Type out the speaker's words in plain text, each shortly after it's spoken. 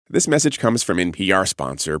This message comes from NPR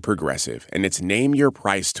sponsor Progressive, and it's Name Your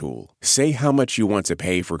Price tool. Say how much you want to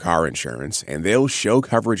pay for car insurance, and they'll show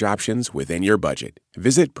coverage options within your budget.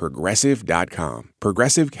 Visit Progressive.com.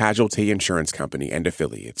 Progressive Casualty Insurance Company and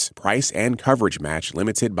Affiliates. Price and coverage match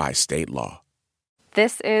limited by state law.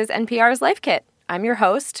 This is NPR's Life Kit. I'm your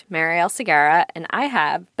host, Marielle Segarra, and I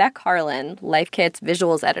have Beck Harlan, Life Kit's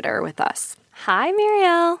visuals editor, with us. Hi,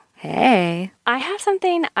 Marielle. Hey. I have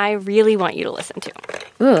something I really want you to listen to.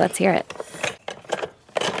 Ooh, let's hear it.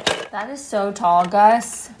 That is so tall,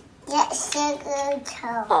 Gus. That's so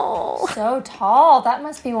tall. Oh. So tall. That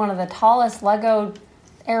must be one of the tallest Lego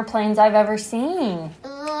airplanes I've ever seen.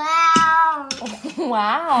 Wow.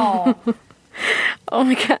 Wow. Oh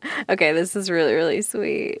my God. Okay, this is really, really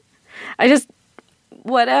sweet.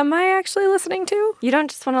 What am I actually listening to? You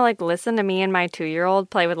don't just want to listen to me and my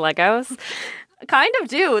 2-year-old play with Legos? Kind of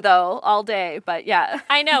do, though, all day, but yeah.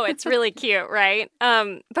 I know, it's really cute, right?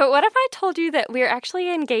 But what if I told you that we're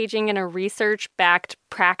actually engaging in a research-backed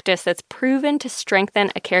practice that's proven to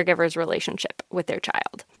strengthen a caregiver's relationship with their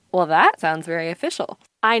child? Well, that sounds very official.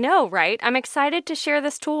 I know, right? I'm excited to share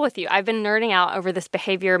this tool with you. I've been nerding out over this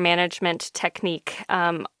behavior management technique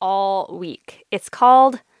all week. It's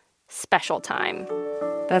called Special Time.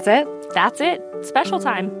 That's it? That's it. Special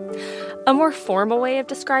time. A more formal way of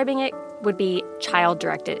describing it would be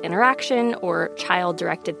child-directed interaction or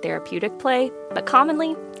child-directed therapeutic play, but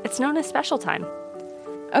commonly, it's known as special time.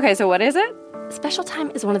 Okay, so what is it? Special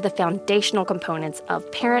time is one of the foundational components of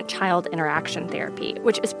parent-child interaction therapy,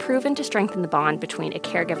 which is proven to strengthen the bond between a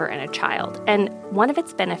caregiver and a child. And one of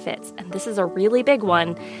its benefits, and this is a really big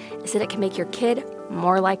one, is that it can make your kid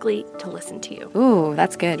more likely to listen to you. Ooh,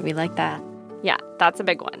 that's good. We like that. Yeah, that's a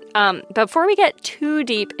big one. But before we get too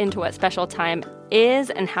deep into what special time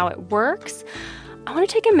is and how it works, I want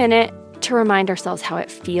to take a minute to remind ourselves how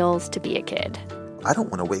it feels to be a kid. I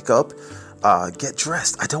don't want to wake up, get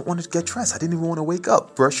dressed. I don't want to get dressed. I didn't even want to wake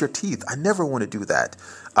up, brush your teeth. I never want to do that.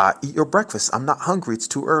 Eat your breakfast. I'm not hungry. It's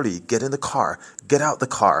too early. Get in the car. Get out the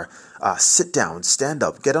car. Sit down. Stand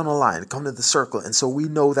up. Get on a line. Come to the circle. And so we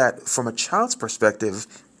know that from a child's perspective,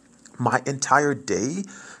 my entire day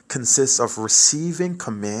consists of receiving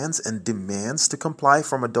commands and demands to comply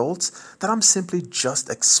from adults that I'm simply just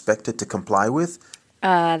expected to comply with.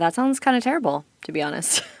 That sounds kind of terrible, to be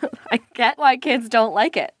honest. I get why kids don't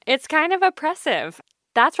like it. It's kind of oppressive.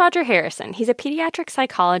 That's Roger Harrison. He's a pediatric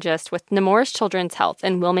psychologist with Nemours Children's Health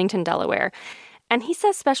in Wilmington, Delaware. And he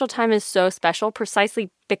says special time is so special precisely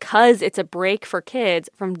because it's a break for kids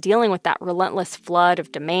from dealing with that relentless flood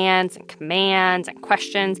of demands and commands and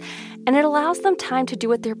questions. And it allows them time to do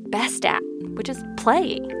what they're best at, which is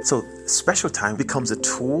play. So special time becomes a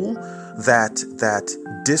tool that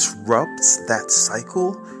disrupts that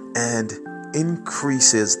cycle and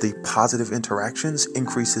increases the positive interactions,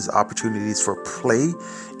 increases opportunities for play,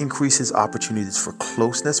 increases opportunities for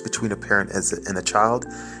closeness between a parent and a child.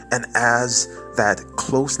 And as that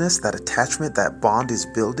closeness, that attachment, that bond is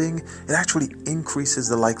building, it actually increases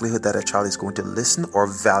the likelihood that a child is going to listen or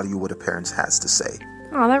value what a parent has to say.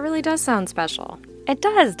 Oh, that really does sound special. It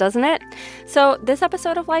does, doesn't it? So this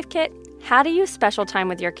episode of Life Kit, how to use special time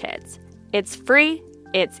with your kids. It's free,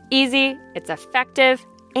 it's easy, it's effective,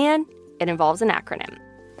 and it involves an acronym.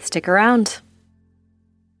 Stick around.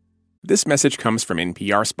 This message comes from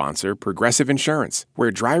NPR sponsor Progressive Insurance,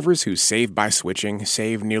 where drivers who save by switching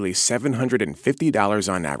save nearly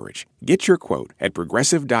 $750 on average. Get your quote at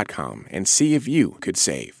Progressive.com and see if you could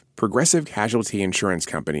save. Progressive Casualty Insurance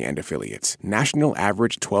Company and Affiliates. National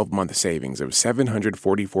average 12-month savings of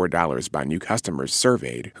 $744 by new customers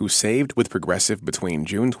surveyed who saved with Progressive between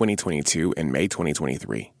June 2022 and May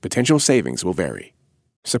 2023. Potential savings will vary.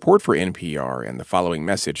 Support for NPR and the following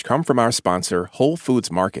message come from our sponsor, Whole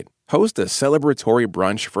Foods Market. Host a celebratory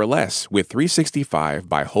brunch for less with 365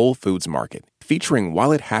 by Whole Foods Market, featuring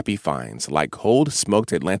wallet-happy finds like cold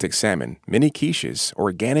smoked Atlantic salmon, mini quiches,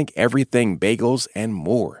 organic everything bagels, and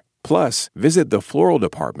more. Plus, visit the floral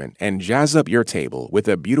department and jazz up your table with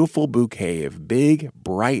a beautiful bouquet of big,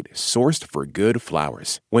 bright, sourced-for-good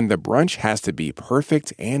flowers. When the brunch has to be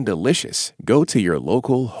perfect and delicious, go to your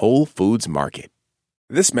local Whole Foods Market.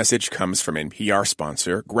 This message comes from NPR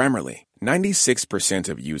sponsor Grammarly. 96%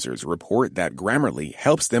 of users report that Grammarly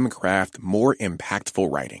helps them craft more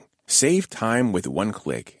impactful writing. Save time with one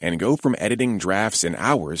click and go from editing drafts in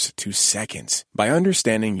hours to seconds. By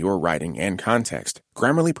understanding your writing and context,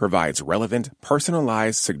 Grammarly provides relevant,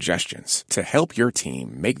 personalized suggestions to help your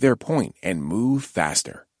team make their point and move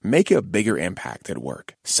faster. Make a bigger impact at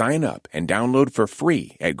work. Sign up and download for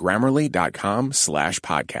free at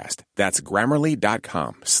Grammarly.com/podcast. That's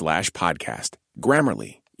Grammarly.com/podcast.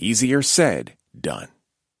 Grammarly. Easier said, done.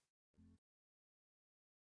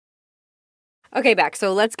 Okay, Beck,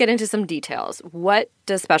 so let's get into some details. What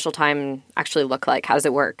does special time actually look like? How does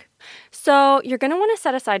it work? So you're going to want to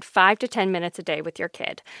set aside 5 to 10 minutes a day with your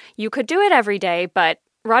kid. You could do it every day, but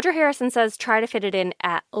Roger Harrison says try to fit it in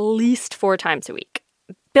at least 4 times a week.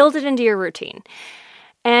 Build it into your routine.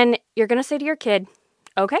 And you're going to say to your kid,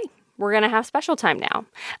 okay, we're going to have special time now.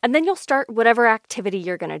 And then you'll start whatever activity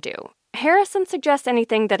you're going to do. Harrison suggests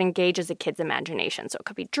anything that engages a kid's imagination. So it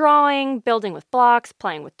could be drawing, building with blocks,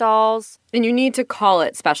 playing with dolls. And you need to call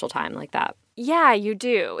it special time like that. Yeah, you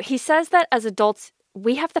do. He says that as adults,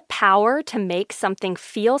 we have the power to make something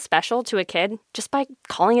feel special to a kid just by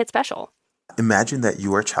calling it special. Imagine that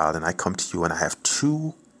you are a child and I come to you and I have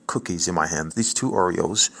 2 cookies in my hand, these 2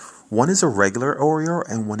 Oreos. One is a regular Oreo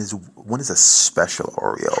and one is a special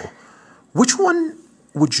Oreo. Which one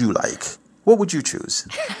would you like? What would you choose?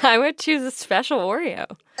 I would choose a special Oreo.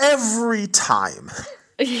 Every time.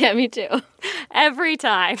 Yeah, me too. Every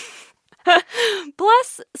time.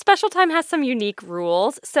 Plus, special time has some unique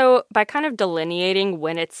rules. So by kind of delineating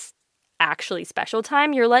when it's actually special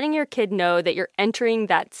time, you're letting your kid know that you're entering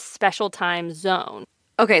that special time zone.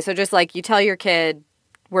 Okay, so just like you tell your kid,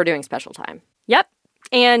 we're doing special time. Yep.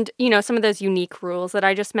 And, some of those unique rules that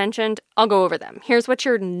I just mentioned, I'll go over them. Here's what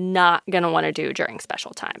you're not going to want to do during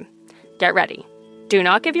special time. Get ready. Do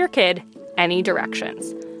not give your kid any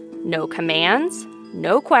directions. No commands,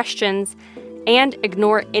 no questions, and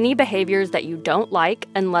ignore any behaviors that you don't like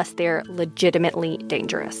unless they're legitimately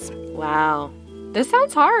dangerous. Wow. This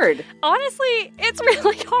sounds hard. Honestly, it's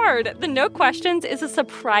really hard. The no questions is a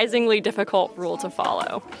surprisingly difficult rule to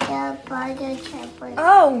follow.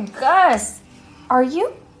 Oh, Gus. Are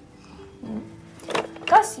you...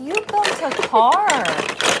 Gus, you built a car.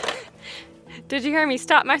 Did you hear me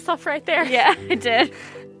stop myself right there? Yeah, I did.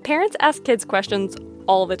 Parents ask kids questions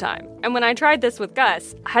all the time. And when I tried this with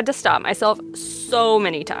Gus, I had to stop myself so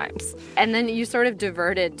many times. And then you sort of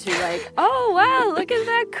diverted to like, oh, wow, look at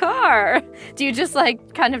that car. Do you just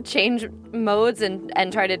like kind of change modes and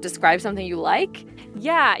try to describe something you like?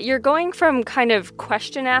 Yeah, you're going from kind of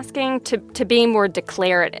question asking to being more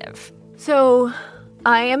declarative. So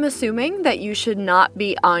I am assuming that you should not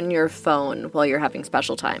be on your phone while you're having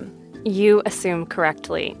special time. You assume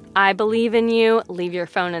correctly. I believe in you. Leave your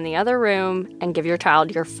phone in the other room and give your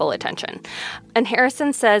child your full attention. And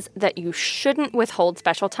Harrison says that you shouldn't withhold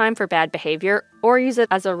special time for bad behavior or use it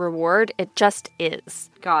as a reward. It just is.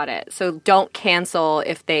 Got it. So don't cancel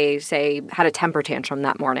if they, say, had a temper tantrum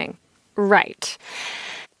that morning. Right.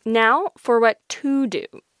 Now for what to do.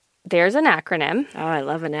 There's an acronym. Oh, I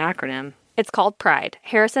love an acronym. It's called PRIDE.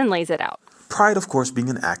 Harrison lays it out. PRIDE, of course, being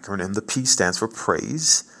an acronym, the P stands for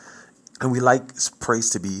praise. And we like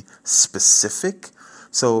praise to be specific.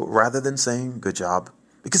 So rather than saying, good job,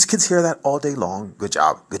 because kids hear that all day long, good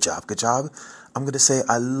job, good job, good job, I'm going to say,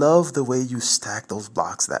 I love the way you stack those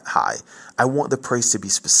blocks that high. I want the praise to be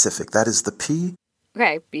specific. That is the P.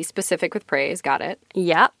 Okay, be specific with praise. Got it.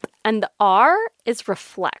 Yep. And the R is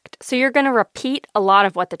reflect. So you're going to repeat a lot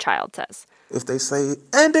of what the child says. If they say,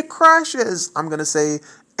 and it crashes, I'm going to say,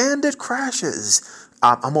 and it crashes.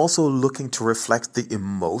 I'm also looking to reflect the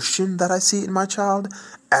emotion that I see in my child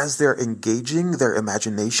as they're engaging their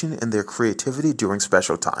imagination and their creativity during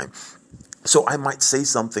special time. So I might say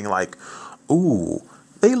something like, ooh,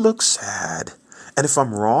 they look sad. And if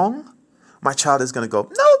I'm wrong, my child is going to go,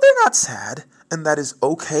 no, they're not sad. And that is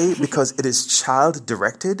okay because it is child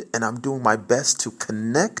directed and I'm doing my best to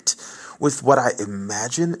connect with what I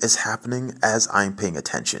imagine is happening as I'm paying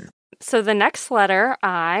attention. So the next letter,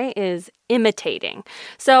 I, is imitating.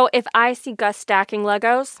 So if I see Gus stacking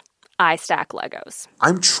Legos, I stack Legos.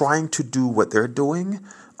 I'm trying to do what they're doing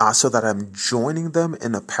so that I'm joining them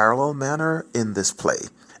in a parallel manner in this play.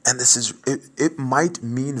 And this is, it might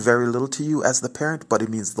mean very little to you as the parent, but it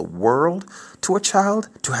means the world to a child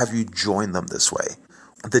to have you join them this way.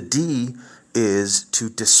 The D is to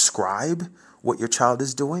describe what your child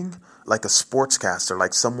is doing, like a sportscaster,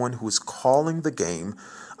 like someone who's calling the game.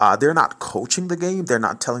 They're not coaching the game. They're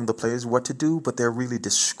not telling the players what to do, but they're really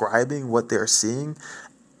describing what they're seeing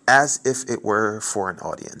as if it were for an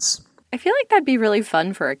audience. I feel like that'd be really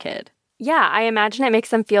fun for a kid. Yeah, I imagine it makes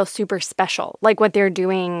them feel super special, like what they're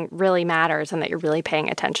doing really matters and that you're really paying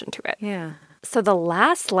attention to it. Yeah. So the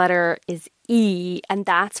last letter is E, and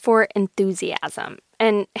that's for enthusiasm.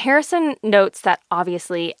 And Harrison notes that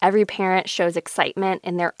obviously every parent shows excitement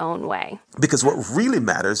in their own way. Because what really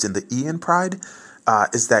matters in the E in Pride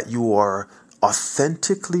is that you are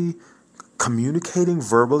authentically communicating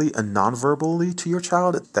verbally and non-verbally to your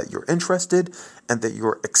child that you're interested and that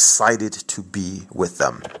you're excited to be with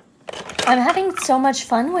them. I'm having so much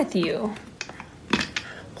fun with you.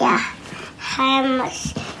 Yeah, I'm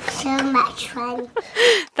so much fun.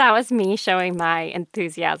 That was me showing my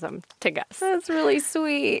enthusiasm to Gus. That's really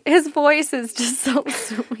sweet. His voice is just so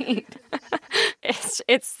sweet.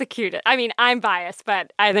 It's the cutest. I mean, I'm biased,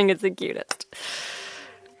 but I think it's the cutest.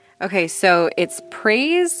 Okay, so it's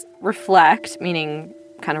praise, reflect, meaning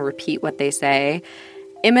kind of repeat what they say,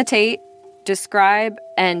 imitate, describe,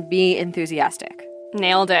 and be enthusiastic.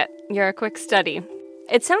 Nailed it. You're a quick study.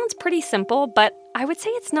 It sounds pretty simple, but I would say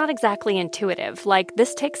it's not exactly intuitive. Like,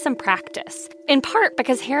 this takes some practice. In part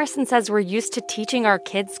because Harrison says we're used to teaching our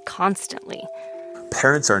kids constantly.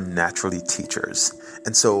 Parents are naturally teachers.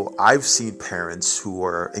 And so I've seen parents who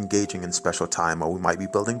are engaging in special time, or we might be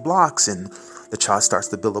building blocks, and the child starts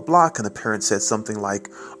to build a block, and the parent says something like,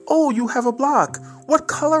 "Oh, you have a block. What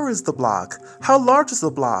color is the block? How large is the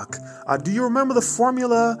block? Do you remember the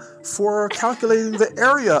formula for calculating the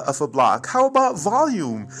area of a block? How about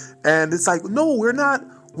volume?" And it's like, no, we're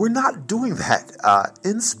not doing that.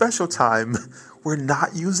 In special time, we're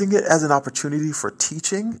not using it as an opportunity for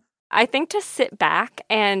teaching. I think to sit back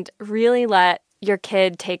and really let your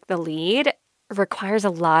kid take the lead requires a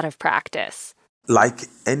lot of practice. Like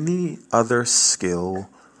any other skill,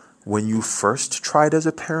 when you first try it as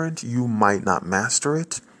a parent, you might not master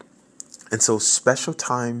it. And so special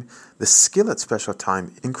time, the skill at special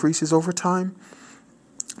time increases over time,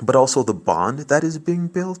 but also the bond that is being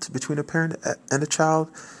built between a parent and a child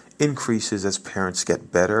increases as parents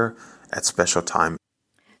get better at special time.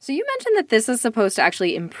 So you mentioned that this is supposed to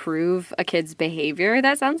actually improve a kid's behavior.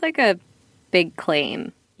 That sounds like a big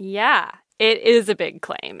claim. Yeah, it is a big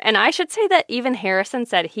claim. And I should say that even Harrison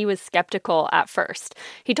said he was skeptical at first.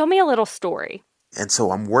 He told me a little story. And so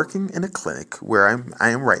I'm working in a clinic where I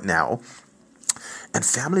am right now, and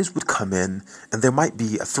families would come in, and there might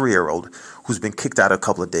be a 3-year-old who's been kicked out of a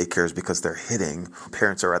couple of daycares because they're hitting.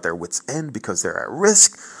 Parents are at their wits' end because they're at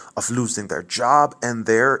risk of losing their job, and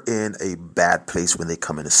they're in a bad place when they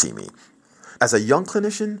come in to see me. As a young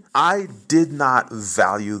clinician, I did not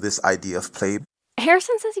value this idea of play.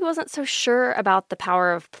 Harrison says he wasn't so sure about the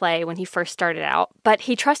power of play when he first started out, but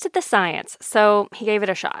he trusted the science, so he gave it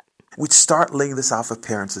a shot. We'd start laying this out for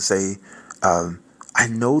parents to say, I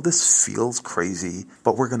know this feels crazy,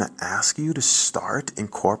 but we're going to ask you to start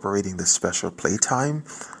incorporating this special playtime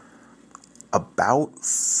about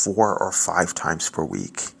 4 or 5 times per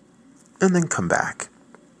week, and then come back.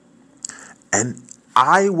 And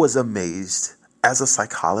I was amazed as a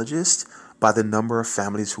psychologist by the number of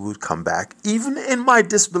families who would come back, even in my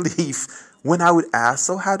disbelief, when I would ask,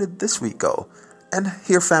 "So how did this week go?" And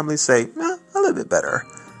hear families say, "A little bit better."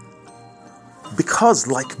 Because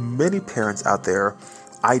like many parents out there,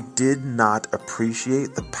 I did not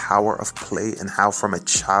appreciate the power of play and how, from a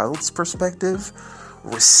child's perspective,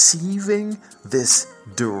 receiving this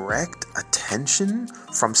direct attention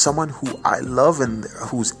from someone who I love and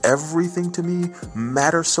who's everything to me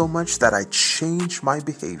matters so much that I changed my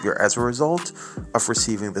behavior as a result of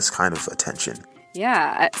receiving this kind of attention.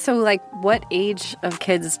 Yeah. So, like, what age of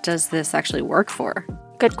kids does this actually work for?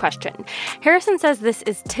 Good question. Harrison says this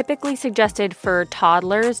is typically suggested for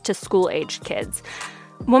toddlers to school-aged kids.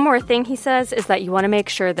 One more thing he says is that you want to make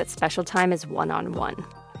sure that special time is one-on-one.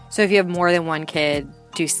 So if you have more than one kid,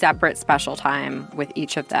 do separate special time with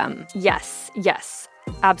each of them. Yes,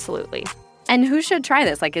 absolutely. And who should try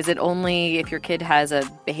this? Like, is it only if your kid has a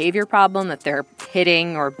behavior problem, that they're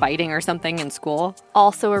hitting or biting or something in school?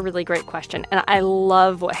 Also a really great question. And I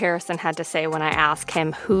love what Harrison had to say when I asked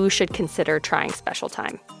him who should consider trying special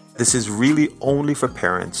time. This is really only for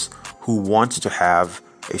parents who want to have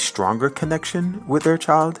a stronger connection with their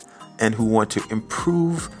child and who want to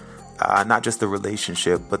improve not just the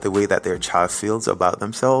relationship, but the way that their child feels about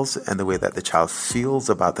themselves and the way that the child feels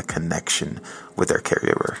about the connection with their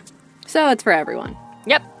caregiver. So it's for everyone.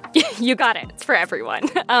 Yep, you got it. It's for everyone.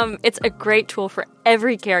 It's a great tool for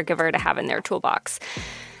every caregiver to have in their toolbox.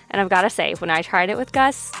 And I've got to say, when I tried it with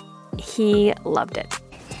Gus, he loved it.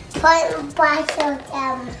 Special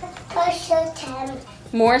time.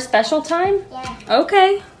 More special time? Yeah.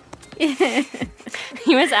 Okay.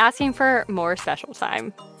 He was asking for more special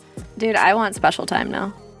time. Dude, I want special time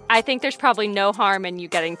now. I think there's probably no harm in you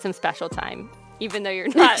getting some special time, even though you're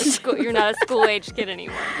not a school-aged kid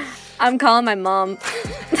anymore. I'm calling my mom.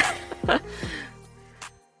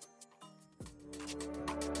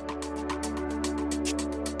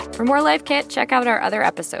 For more Life Kit, check out our other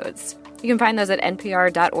episodes. You can find those at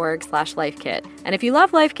npr.org/lifekit. And if you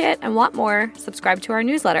love Life Kit and want more, subscribe to our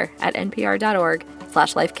newsletter at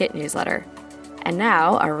npr.org/lifekitnewsletter. And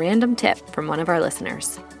now, a random tip from one of our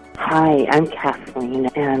listeners. Hi, I'm Kathleen,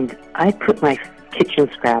 and I put my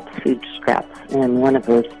kitchen scraps, food scraps, in one of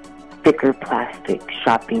those thicker plastic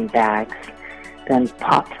shopping bags. then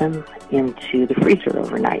pop them into the freezer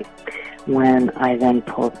overnight. When I then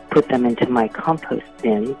put them into my compost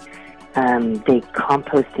bin, they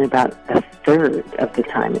compost in about a third of the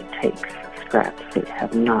time it takes scraps that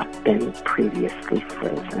have not been previously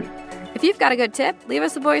frozen. If you've got a good tip, leave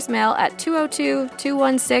us a voicemail at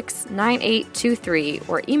 202-216-9823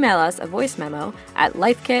 or email us a voice memo at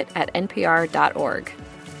lifekit@npr.org.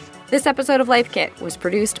 This episode of Life Kit was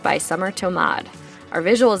produced by Summer Tomad. Our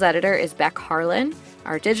visuals editor is Beck Harlan.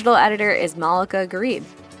 Our digital editor is Malika Garib.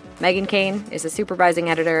 Megan Kane is the supervising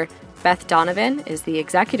editor. Beth Donovan is the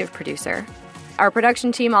executive producer. Our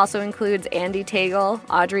production team also includes Andy Tagle,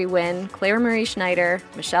 Audrey Wynn, Claire Marie Schneider,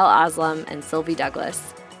 Michelle Oslam, and Sylvie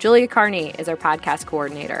Douglas. Julia Carney is our podcast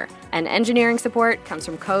coordinator, and engineering support comes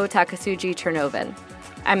from Ko Takasuji Chernovin.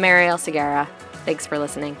 I'm Marielle Segura. Thanks for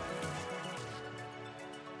listening.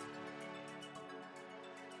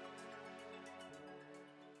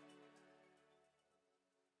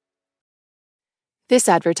 This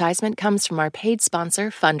advertisement comes from our paid sponsor,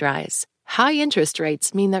 Fundrise. High interest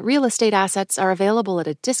rates mean that real estate assets are available at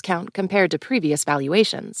a discount compared to previous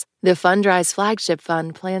valuations. The Fundrise Flagship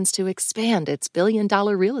Fund plans to expand its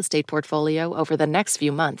billion-dollar real estate portfolio over the next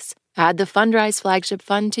few months. Add the Fundrise Flagship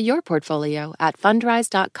Fund to your portfolio at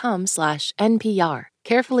fundrise.com/NPR.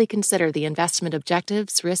 Carefully consider the investment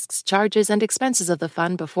objectives, risks, charges, and expenses of the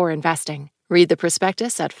fund before investing. Read the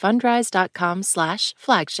prospectus at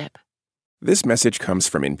fundrise.com/flagship. This message comes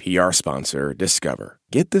from NPR sponsor Discover.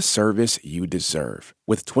 Get the service you deserve.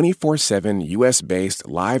 With 24/7 U.S.-based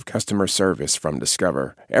live customer service from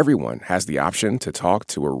Discover, everyone has the option to talk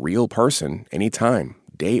to a real person anytime,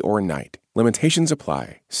 day or night. Limitations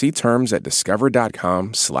apply. See terms at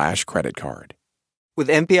discover.com/creditcard. With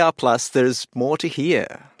NPR Plus, there's more to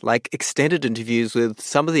hear, like extended interviews with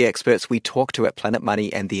some of the experts we talk to at Planet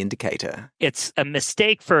Money and The Indicator. It's a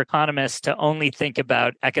mistake for economists to only think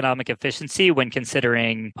about economic efficiency when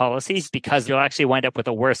considering policies because you'll actually wind up with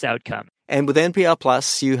a worse outcome. And with NPR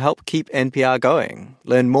Plus, you help keep NPR going.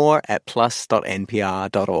 Learn more at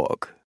plus.npr.org.